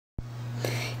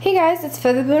Hey guys, it's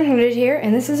Featherbloom100 here,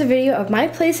 and this is a video of my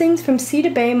placings from Sea to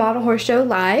Bay Model Horse Show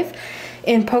live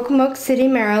in Pocomoke City,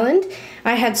 Maryland.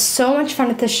 I had so much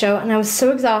fun at this show, and I was so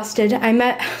exhausted. I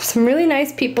met some really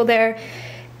nice people there,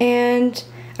 and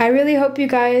I really hope you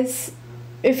guys,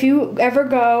 if you ever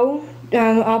go,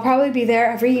 I'll probably be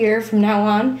there every year from now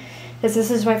on, as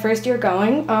this is my first year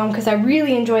going, because I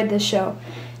really enjoyed this show.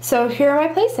 So here are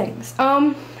my placings.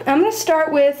 I'm going to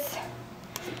start with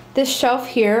this shelf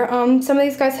here. Some of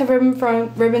these guys have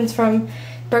ribbons from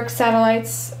Burke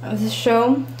Satellites of the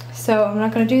show, so I'm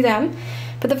not going to do them.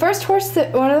 But the first horse,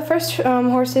 one of the first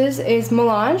horses is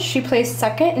Melange. She placed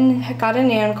second and got a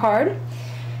Nan card.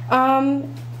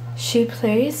 She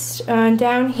placed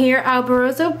down here.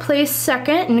 Alborozo placed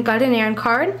second and got a Nan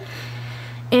card.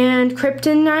 And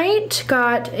Kryptonite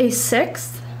got a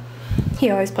 6th. He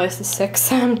always plays the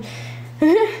 6th.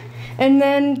 And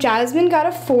then Jasmine got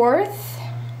a 4th.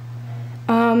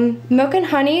 Milk and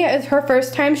Honey is her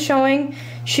first time showing.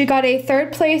 She got a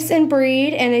 3rd place in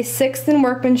breed and a 6th in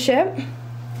workmanship.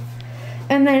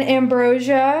 And then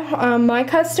Ambrosia, my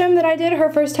custom that I did, her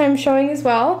first time showing as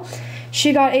well.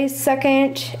 She got a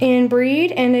 2nd in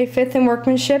breed and a 5th in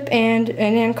workmanship and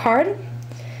an Nan card.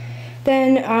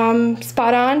 Then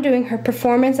Spot On doing her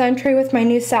performance entry with my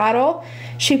new saddle.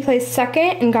 She placed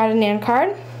 2nd and got a Nan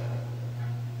card.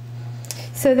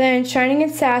 So then Shining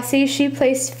and Sassy, she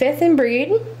placed 5th in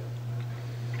breed.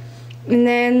 And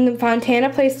then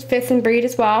Fontana placed 5th in breed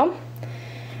as well.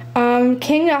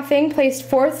 King Nothing placed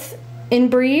 4th in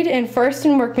breed and 1st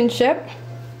in workmanship.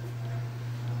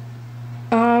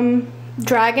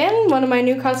 Dragon, one of my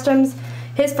new customs,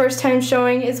 his first time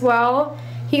showing as well.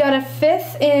 He got a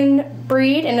 5th in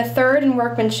breed and a 3rd in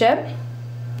workmanship.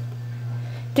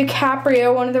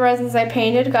 DiCaprio, one of the resins I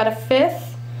painted, got a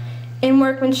 5th in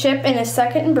workmanship and a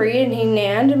 2nd in breed, and he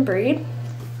nanned in breed.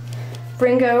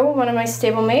 Ringo, one of my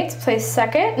stablemates, placed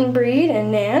 2nd in breed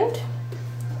and nanned.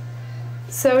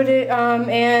 So did,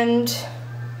 and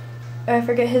I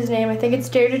forget his name, I think it's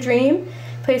Dare to Dream,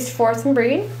 placed 4th in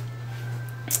breed.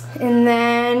 And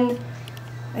then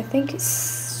I think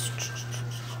it's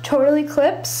Total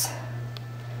Eclipse,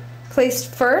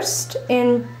 placed 1st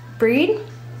in breed.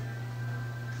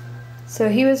 So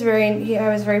I was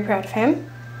very proud of him.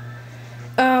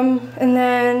 And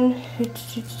then,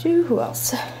 who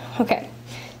else? Okay,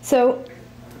 so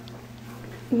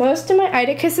most of my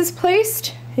Idicus is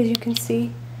placed, as you can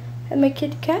see at my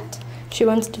kitty cat. She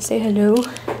wants to say hello.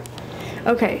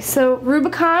 Okay, so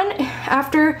Rubicon,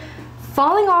 after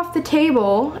falling off the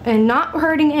table and not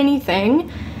hurting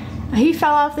anything, he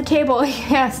fell off the table,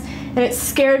 yes, and it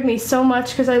scared me so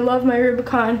much because I love my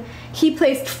Rubicon. He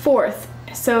placed 4th,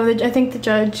 so I think the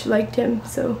judge liked him,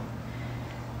 so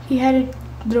he had a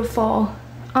little fall.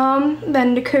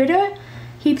 Then Dakota,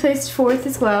 he placed 4th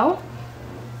as well.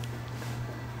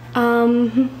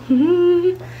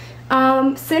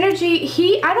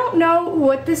 Synergy, I don't know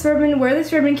what this ribbon, where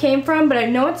this ribbon came from, but I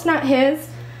know it's not his.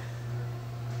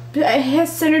 It has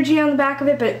Synergy on the back of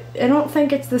it, but I don't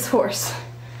think it's this horse.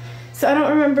 So I don't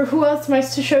remember who else my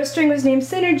show string was named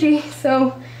Synergy,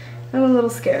 so I'm a little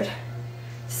scared.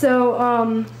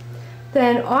 So,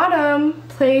 then Autumn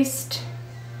placed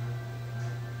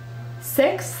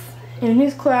 6th in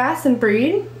his class in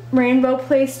breed. Rainbow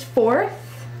placed 4th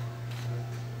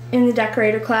in the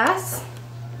decorator class.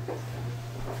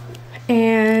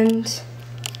 And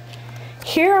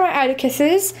here are my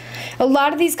Idicuses. A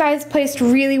lot of these guys placed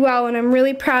really well, and I'm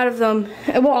really proud of them.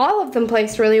 Well, all of them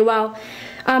placed really well.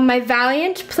 My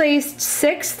Valiant placed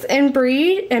 6th in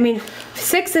breed,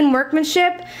 6th in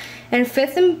workmanship and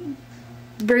 5th in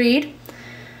breed.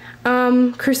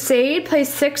 Crusade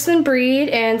placed 6th in breed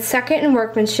and 2nd in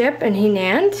workmanship, and he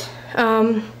nanned.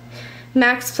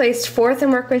 Max placed 4th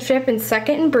in workmanship and 2nd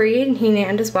in breed, and he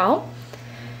nanned as well.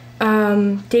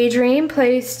 Daydream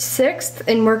placed 6th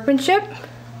in workmanship.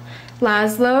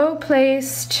 Laszlo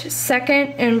placed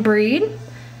 2nd in breed.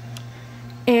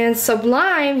 And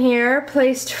Sublime here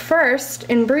placed 1st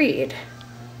in breed.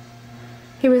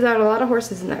 He was out a lot of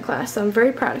horses in that class, so I'm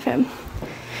very proud of him.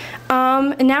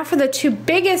 And now for the 2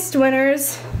 biggest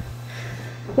winners.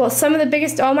 Well, some of the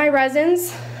biggest, all my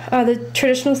resins, the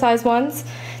traditional size ones,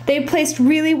 they placed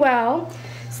really well.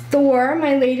 Thor,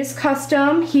 my latest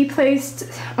custom, he placed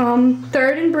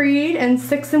 3rd in breed and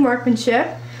 6th in workmanship.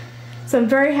 So I'm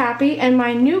very happy. And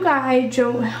my new guy,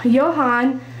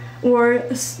 Johan, or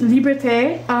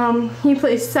Liberté, he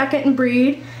placed 2nd in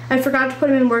breed. I forgot to put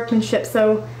him in workmanship,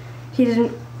 so he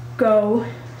didn't go.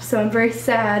 So I'm very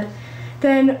sad.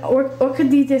 Then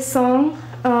Orchidée de Song,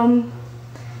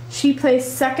 she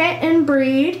placed 2nd in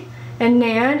breed and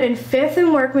nanned and 5th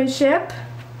in workmanship.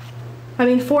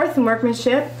 4th in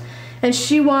workmanship, and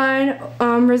she won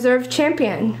reserve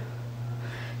champion.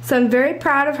 So I'm very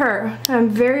proud of her. I'm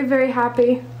very, very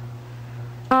happy.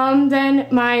 Then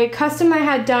my custom I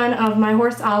had done of my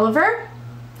horse Oliver,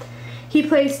 he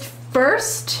placed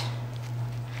 1st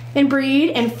in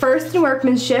breed and 1st in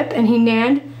workmanship, and he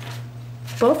nanned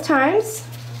both times.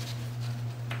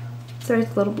 Sorry,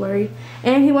 it's a little blurry.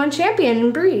 And he won champion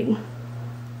in breed.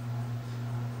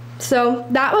 So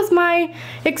that was my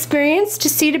experience to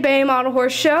Sea to Bay Model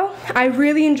Horse Show. I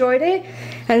really enjoyed it,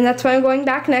 and that's why I'm going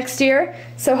back next year.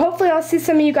 So hopefully I'll see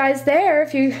some of you guys there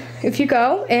if you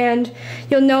go, and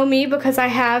you'll know me because I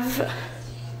have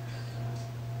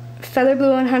Feather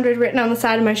Blue 100 written on the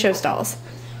side of my show stalls.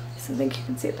 So I think you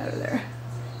can see it better there.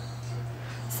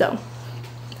 So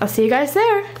I'll see you guys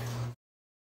there.